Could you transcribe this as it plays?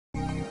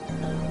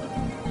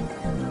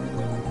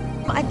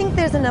I think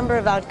there's a number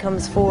of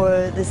outcomes for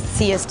the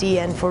CSD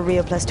and for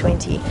Rio Plus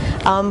 20.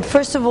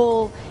 First of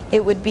all,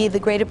 it would be the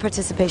greater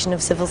participation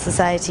of civil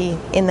society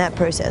in that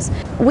process.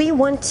 We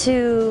want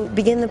to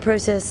begin the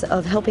process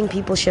of helping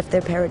people shift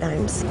their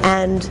paradigms,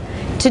 and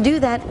to do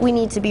that we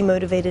need to be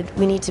motivated,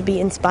 we need to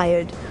be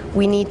inspired,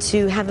 we need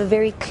to have a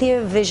very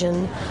clear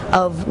vision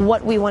of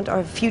what we want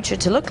our future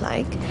to look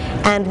like,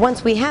 and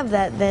once we have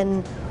that,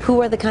 then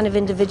who are the kind of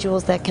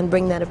individuals that can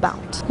bring that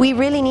about? We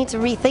really need to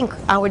rethink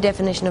our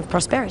definition of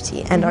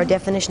prosperity and our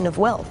definition of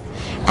wealth,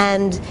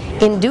 and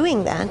in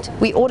doing that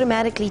we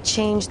automatically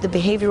change the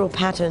behavioral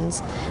patterns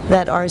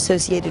that are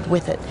associated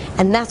with it,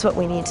 and that's what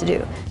we need to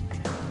do.